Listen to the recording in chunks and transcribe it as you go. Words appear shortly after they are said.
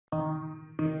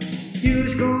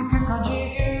Use code click on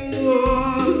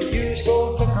review. Use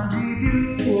code click on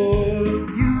review.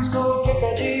 Use code click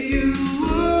on review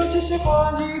to save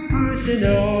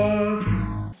 20% off.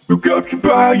 You got to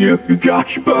buy it, your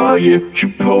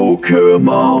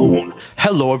Pokemon.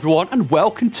 Hello everyone and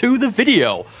welcome to the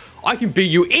video. I can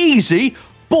beat you easy,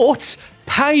 but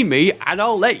pay me and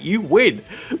I'll let you win.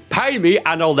 Pay me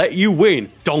and I'll let you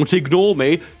win. Don't ignore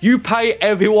me. You pay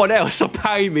everyone else or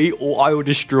pay me or I will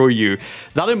destroy you.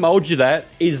 That emoji there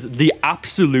is the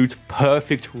absolute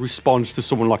perfect response to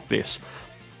someone like this.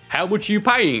 How much are you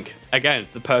paying? Again,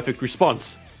 the perfect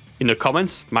response. In the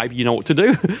comments, maybe you know what to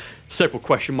do. Several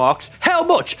question marks. How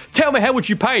much? Tell me how much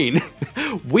you're paying.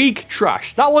 Weak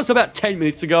trash. That was about 10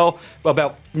 minutes ago.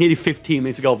 About nearly 15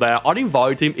 minutes ago there. I'd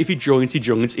invite him. If he joins, he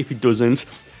joins. If he doesn't,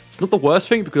 it's not the worst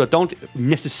thing because I don't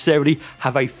necessarily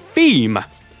have a theme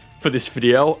for this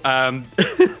video.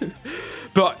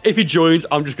 But if he joins,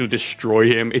 I'm just going to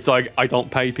destroy him. It's like, I don't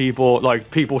pay people.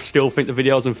 Like, people still think the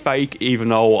videos are fake, even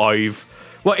though even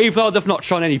though they've not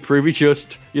shown any proof. It's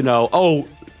just, you know, oh,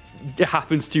 it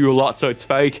happens to you a lot, so it's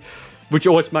fake, which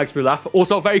always makes me laugh.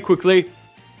 Also, very quickly,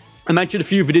 I mentioned a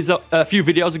few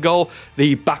videos ago,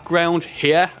 the background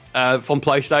here from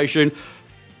PlayStation.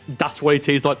 That's what it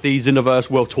is, like the Xenoverse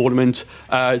World Tournament,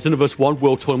 Xenoverse 1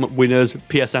 World Tournament winners,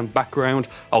 PSN background,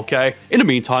 okay? In the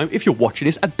meantime, if you're watching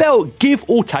this, about give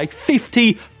or take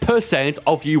 50%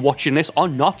 of you watching this are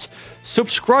not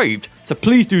subscribed. So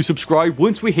please do subscribe.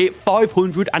 Once we hit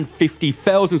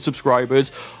 550,000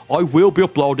 subscribers, I will be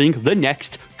uploading the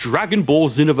next Dragon Ball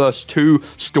Xenoverse 2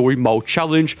 Story Mode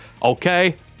Challenge,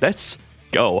 okay? Let's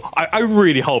go. I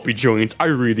really hope he joins, I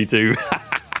really do.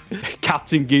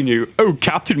 Captain Ginyu. Oh,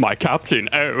 Captain, my Captain.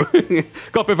 Oh.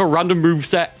 Got a bit of a random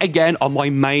moveset again on my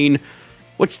main.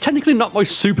 Well, it's technically not my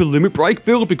super limit break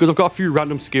build because I've got a few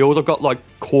random skills. I've got like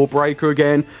Core Breaker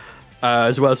again,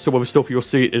 as well as some other stuff you'll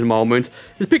see in a moment.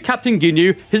 This big Captain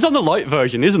Ginyu. He's on the light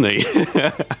version, isn't he?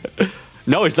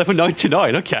 No, he's level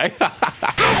 99. Okay.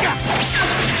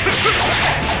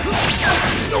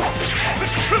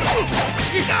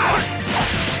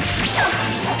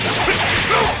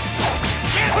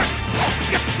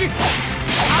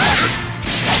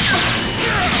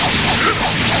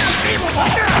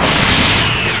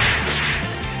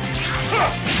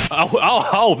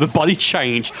 Oh, the body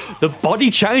change. The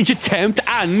body change attempt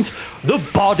and the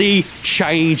body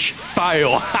change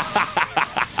fail.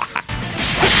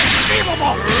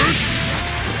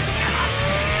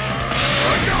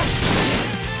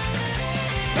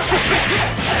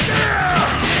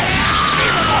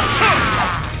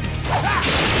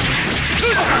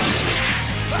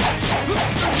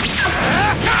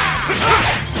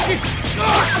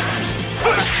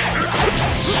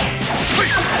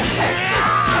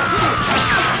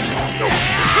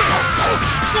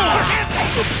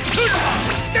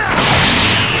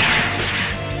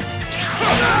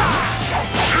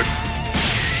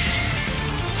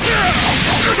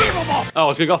 Oh, I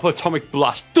was going to go for Atomic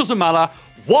Blast. Doesn't matter.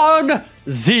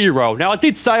 1-0. Now, I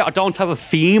did say I don't have a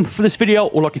theme for this video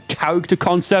or like a character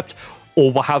concept or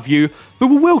what have you, but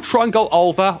we will try and go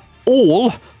over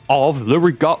all of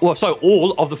the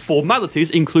all of the formalities,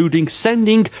 including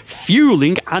sending,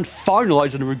 fueling, and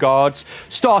finalizing the regards,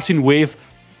 starting with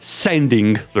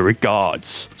sending the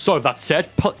regards. So that said,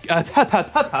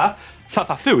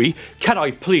 Fafafui, can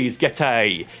I please get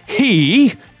a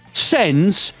he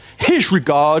sends his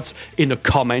regards in the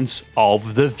comments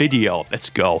of the video?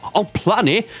 Let's go. On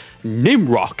planet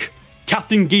Nimrock.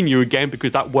 Captain Ginyu again,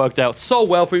 because that worked out so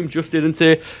well for him, just didn't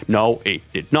it? No, it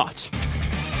did not.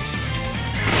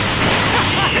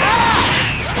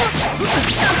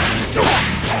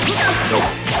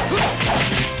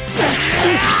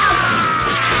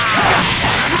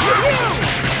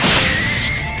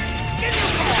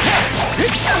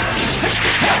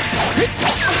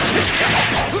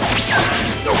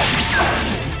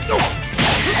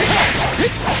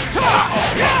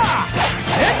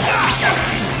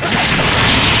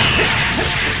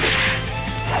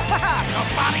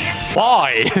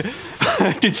 Why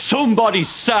did somebody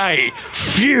say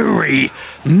Fury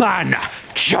Man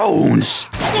Jones?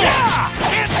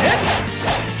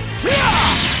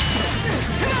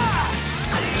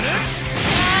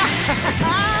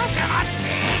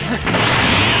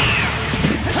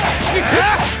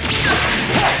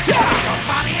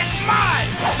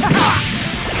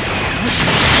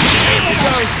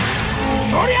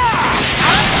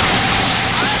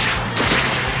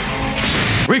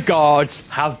 Regards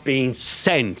have been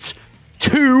sent.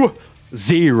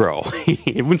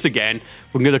 2-0. Once again,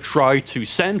 we're going to try to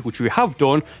send, which we have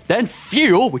done, then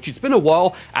fuel, which it's been a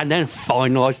while, and then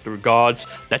finalize the regards.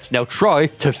 Let's now try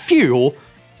to fuel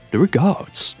the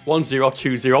regards.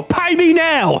 1020, pay me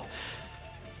now!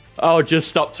 Oh, just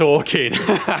stop talking.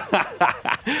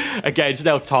 Again, it's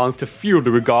now time to fuel the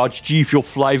regards G Fuel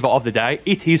flavour of the day.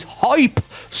 It is hype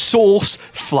sauce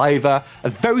flavour. A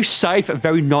very safe, a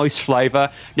very nice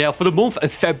flavour. Now, for the month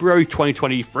of February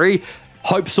 2023,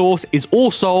 hype sauce is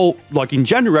also, like in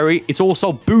January, it's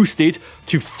also boosted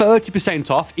to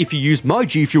 30% off if you use my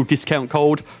G Fuel discount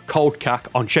code, COLDCAC,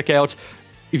 on checkout.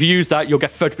 If you use that, you'll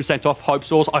get 30% off hype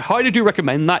sauce. I highly do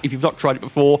recommend that if you've not tried it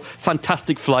before.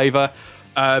 Fantastic flavour.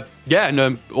 Yeah,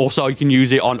 and also you can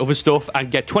use it on other stuff and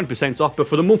get 20% off. But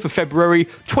for the month of February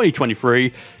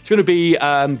 2023, it's going to be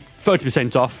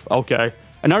 30% off. Okay.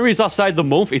 And the only reason I say the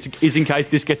month is in case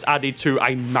this gets added to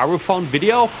a marathon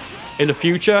video in the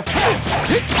future.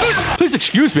 Please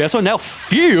excuse me as I now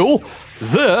fuel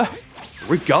the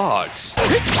regards.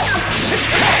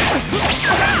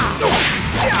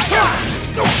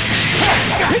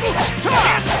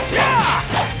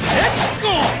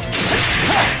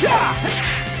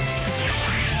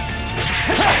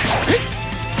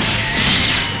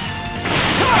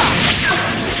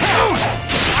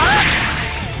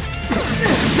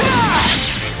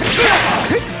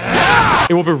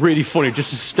 It would be really funny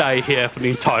just to stay here for the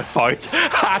entire fight.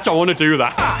 I don't want to do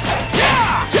that.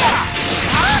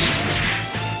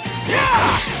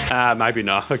 Maybe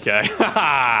not. Okay.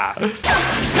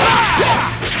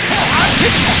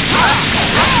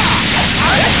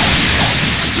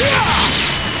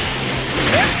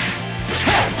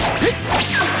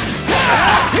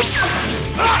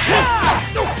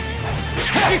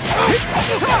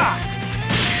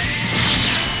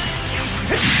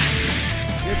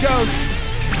 Here goes.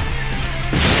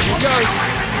 Here goes.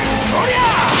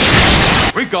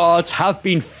 Regards have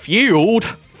been fueled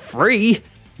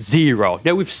 3-0.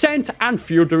 Now, we've sent and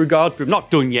fueled the regards, but we've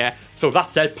not done yet. So with that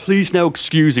said, please now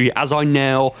excuse me as I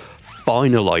now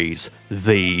finalize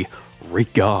the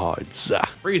regards.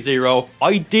 3-0.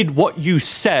 I did what you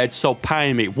said, so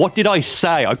pay me. What did I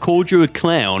say? I called you a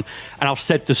clown, and I've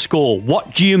said the score.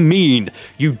 What do you mean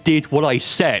you did what I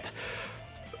said?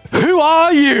 Who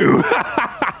are you?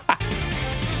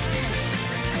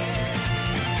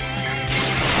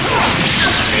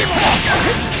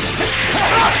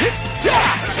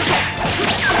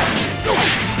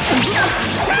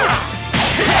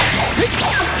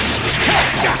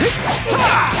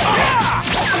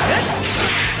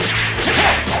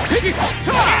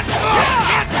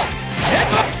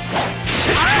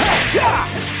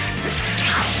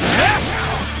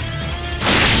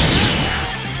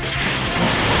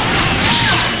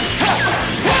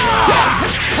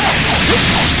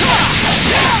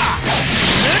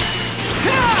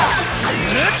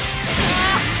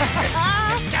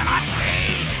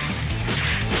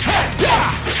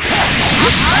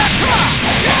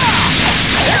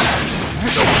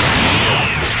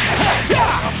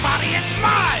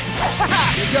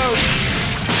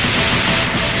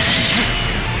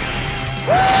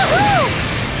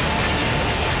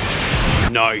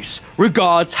 Nice.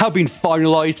 Regards have been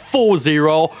finalized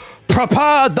 4-0.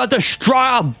 Prepare the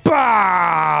Destroyer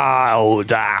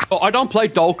build! I don't play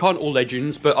Dokkan or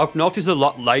Legends, but I've noticed a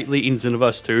lot lately in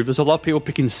Xenoverse 2. There's a lot of people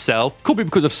picking Cell. Could be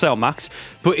because of Cell Max.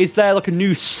 But is there like a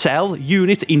new Cell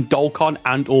unit in Dokkan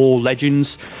and or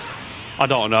Legends? I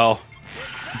don't know.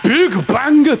 Big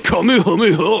Banger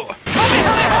Kamehameha!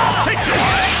 Kamehameha! Take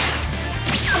this!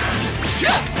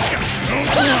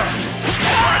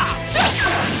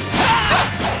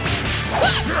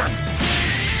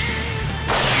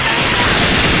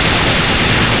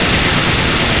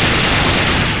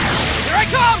 Here I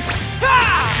come!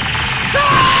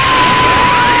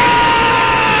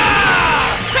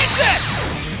 Take this!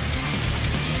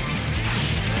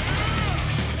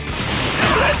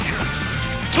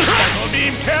 Double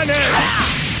beam cannon!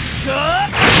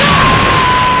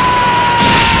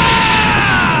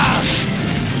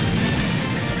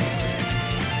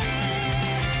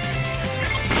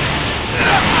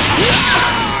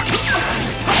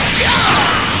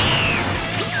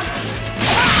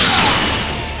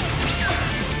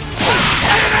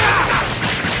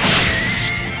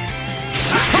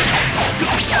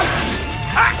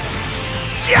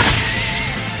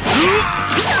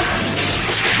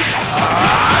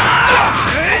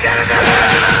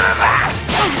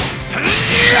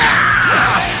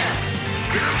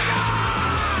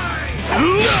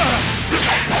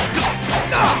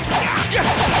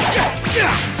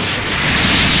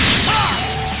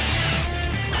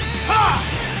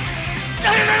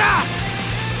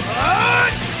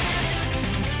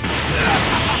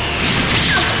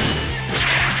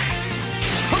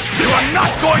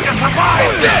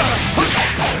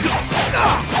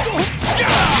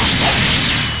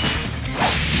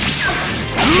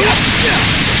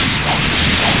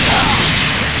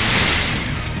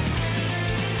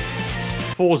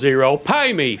 40.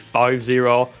 Pay me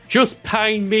 50. Just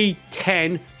pay me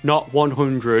 10, not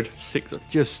 100.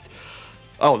 Just.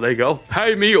 Oh, there you go.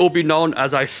 Pay me or be known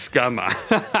as a scammer.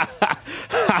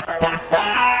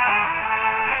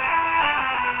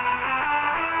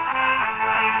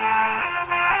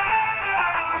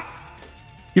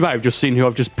 You might have just seen who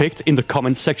I've just picked in the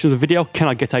comments section of the video. Can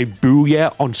I get a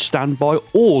booyah on standby,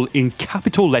 all in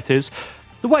capital letters?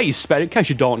 The way you spell it, in case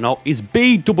you don't know, is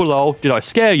B-O-O. Did I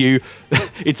scare you?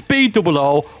 It's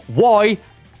B-O-O-Y-A-H.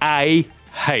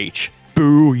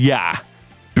 Booyah.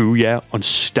 Booyah on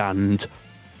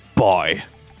standby.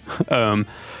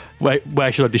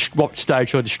 Where should I what stage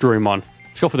should I destroy him on?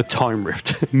 Let's go for the time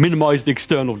rift. Minimize the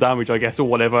external damage, I guess, or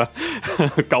whatever.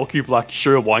 Goalkeeper, like,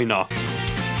 sure, why not?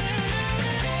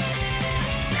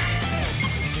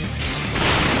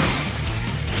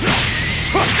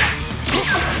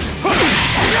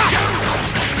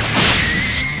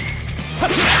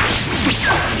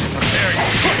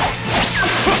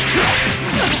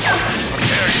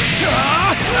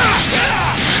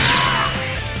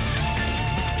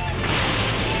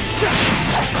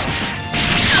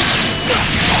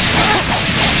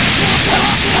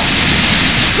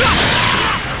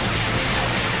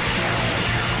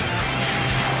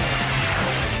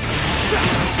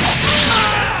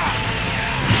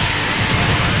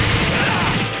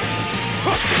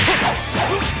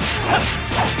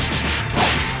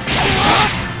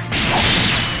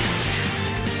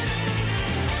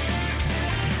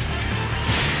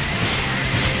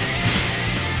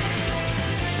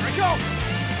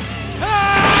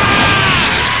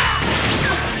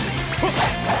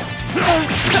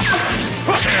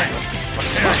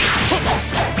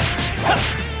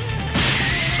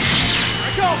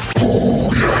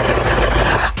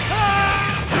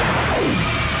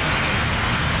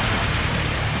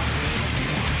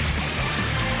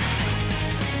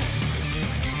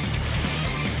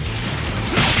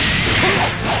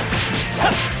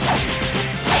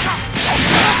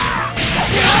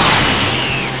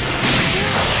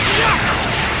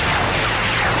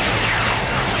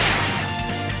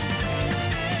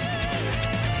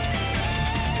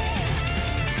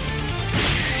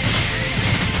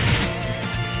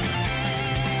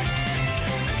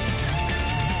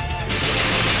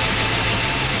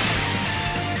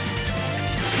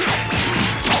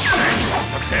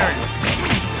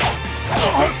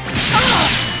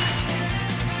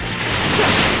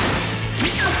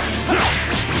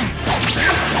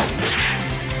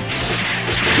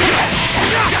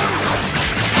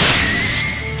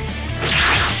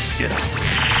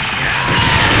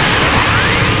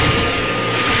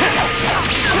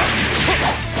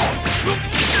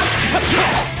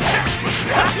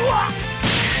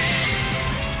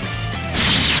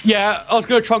 Yeah, I was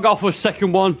going to try and go for a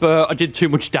second one, but I did too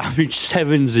much damage,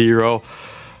 7-0.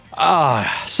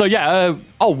 So yeah,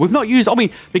 we've not used, I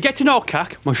mean, the Get to Know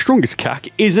CAC, my strongest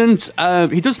CAC, isn't,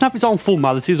 he doesn't have his own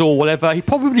formalities or whatever, he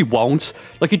probably won't,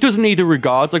 like, he doesn't need a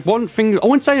regards, like, one thing, I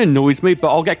wouldn't say it annoys me,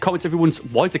 but I'll get comments, everyone's,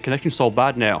 why is the connection so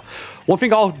bad now? One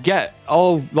thing I'll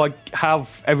like,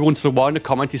 have every once in a while in the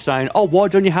comment is saying, oh, why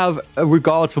don't you have a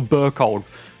regards for Burcol?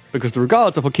 Because the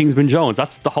regards are for Kingsman Jones.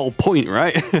 That's the whole point,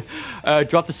 right?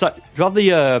 Let's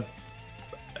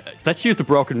use the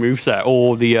broken moveset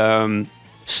or the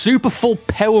super full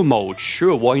power mode.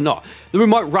 Sure, why not? Then we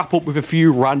might wrap up with a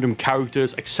few random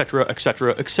characters, etc.,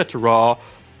 etc., etc. All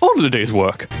of the day's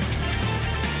work.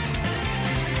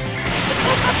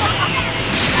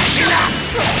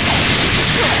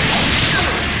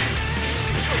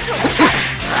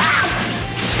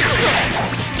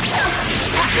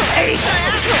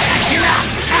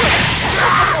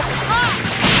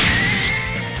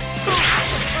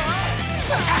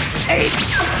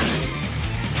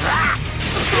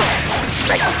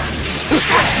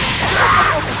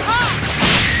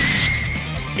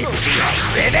 This is the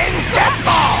revenge death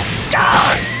ball! Go!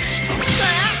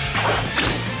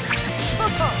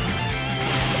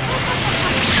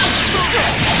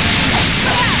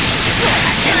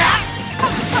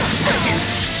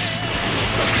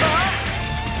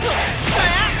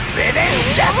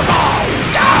 Revenge death ball!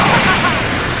 Go!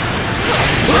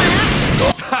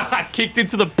 Kicked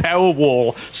into the power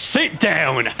wall. Sit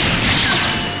down.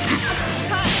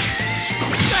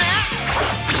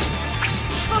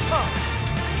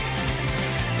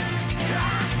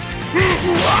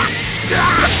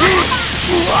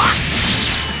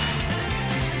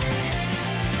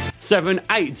 Seven,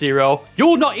 8-0.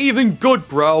 You're not even good,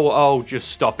 bro. Oh, just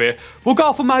stop it. We'll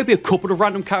go for maybe a couple of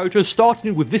random characters,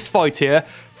 starting with this fight here.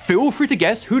 Feel free to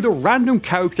guess who the random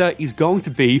character is going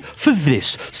to be for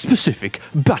this specific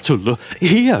battle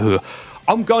here.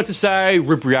 I'm going to say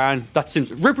Ribrianne. That seems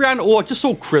Ribrianne, or just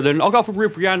saw Krillin. I'll go for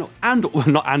Ribrianne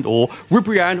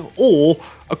Ribrianne or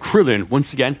a Krillin.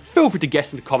 Once again, feel free to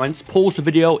guess in the comments. Pause the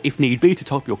video if need be to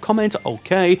type your comment.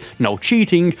 Okay, no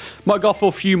cheating. Might go for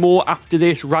a few more after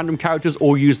this, random characters,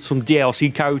 or use some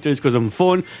DLC characters because I'm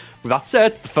fun. With that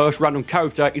said, the first random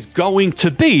character is going to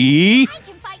be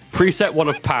preset 1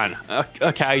 of Pan.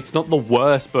 Okay, it's not the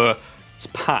worst, but it's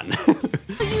Pan.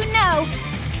 You know,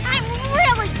 I'm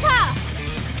really tough.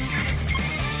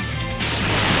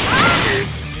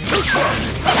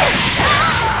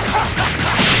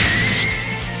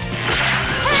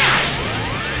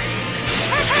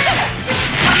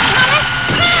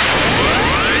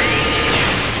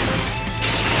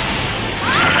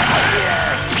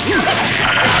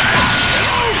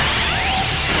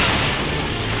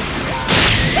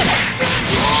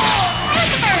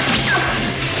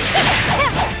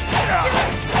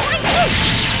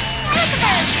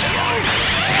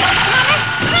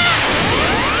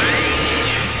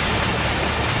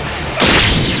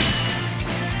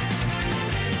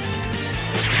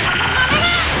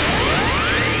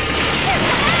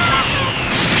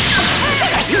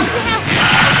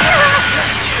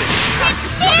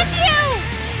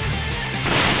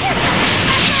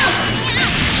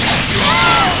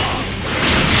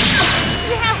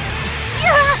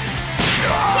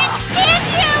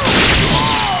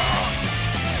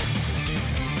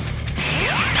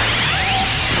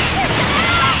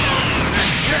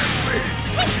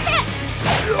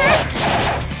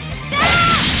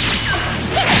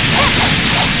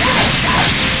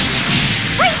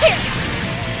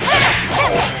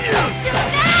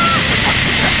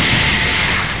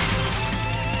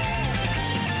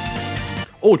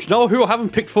 Oh, do you know who I haven't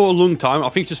picked for a long time? I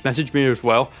think he just messaged me as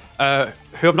well.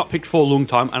 Who I've not picked for a long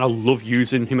time, and I love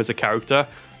using him as a character.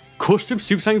 Custom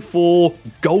Super Saiyan 4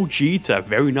 Gogeta.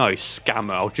 Very nice.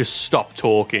 Scammer. I'll just stop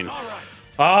talking. All right.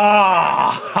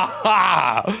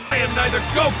 Ah! I am neither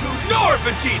Goku nor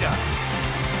Vegeta.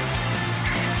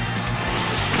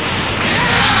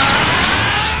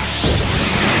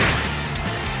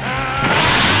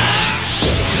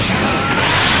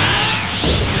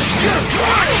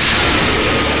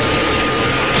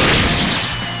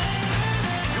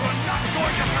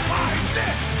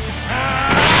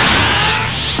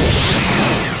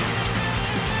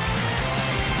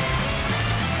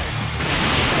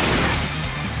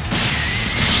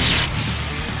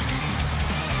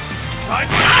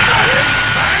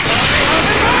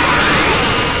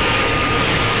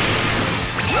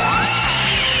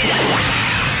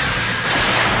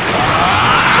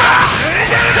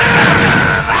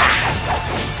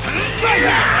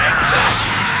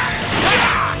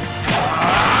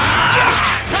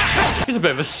 He's a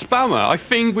bit of a spammer. I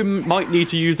think we might need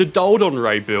to use the Doldon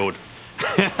Ray build.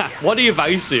 What are you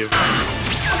evasive?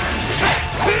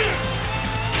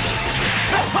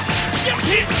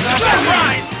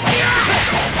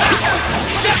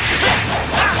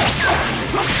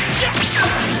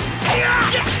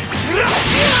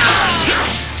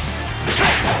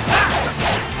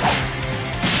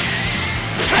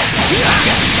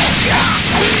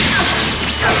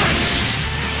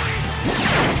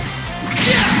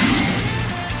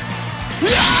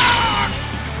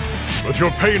 Let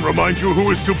your pain remind you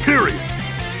who is superior.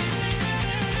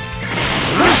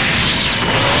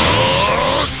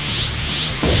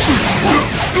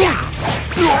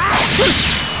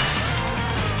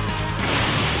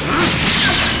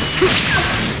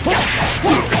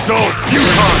 It's all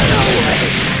futile.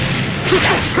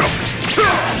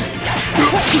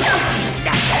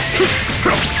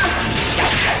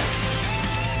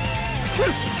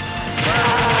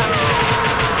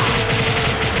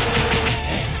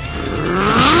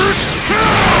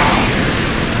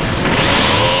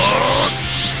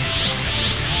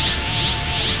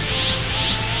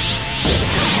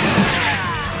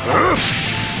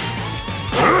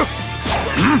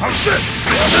 How's this?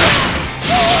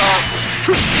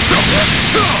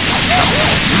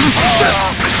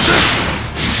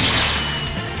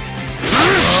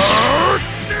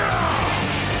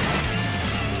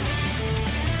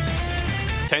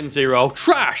 Ten 0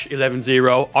 trash.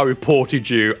 11-0. I reported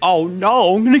you. Oh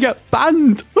no, I'm gonna get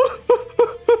banned.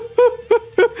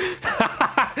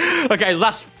 Okay,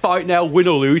 last fight now, win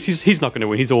or lose. He's not going to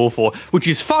win. He's awful, which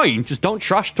is fine. Just don't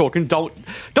trash talk and don't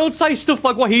say stuff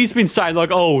like what he's been saying,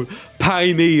 like, oh,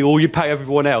 pay me or you pay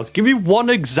everyone else. Give me one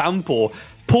example.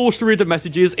 Pause to read the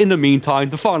messages. In the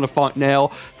meantime, the final fight now.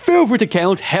 Feel free to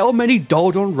count how many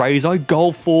Doldon Rays I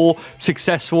go for,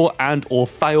 successful and or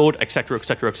failed, etc.,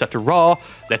 etc., etc.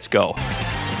 Let's go.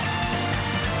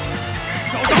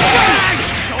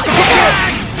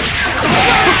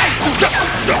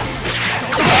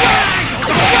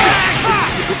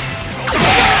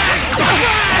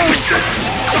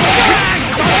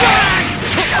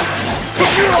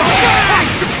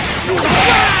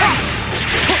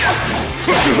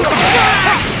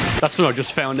 That's what I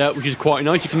just found out, which is quite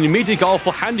nice. You can immediately go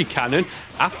for handy cannon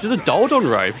after the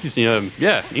Doldon Ray, which is,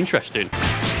 yeah, interesting.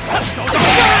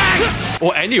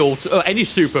 Or any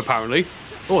super, apparently.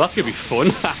 Oh, that's gonna be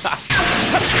fun.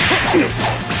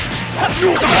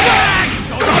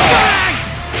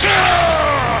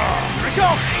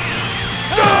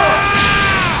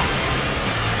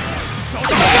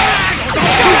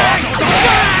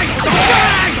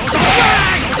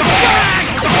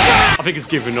 I think it's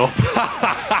given up.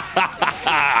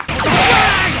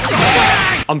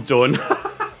 I'm done.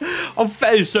 I'm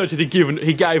fairly certain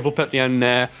he gave up at the end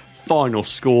there. Final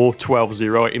score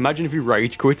 12-0. Imagine if he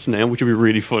rage quits now, which would be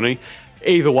really funny.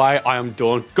 Either way, I am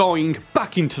done. Going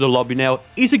back into the lobby now.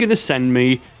 Is he going to send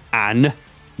me an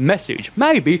message?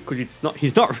 Maybe, because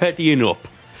he's not ready enough.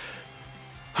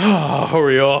 Oh,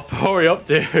 hurry up,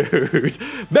 dude.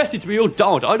 Message me or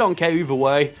don't. I don't care either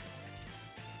way.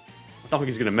 I don't think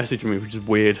he's going to message me, which is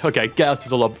weird. Okay, get out of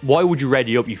the lobby. Why would you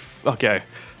ready up? Okay.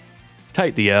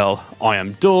 Take the L. I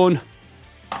am done.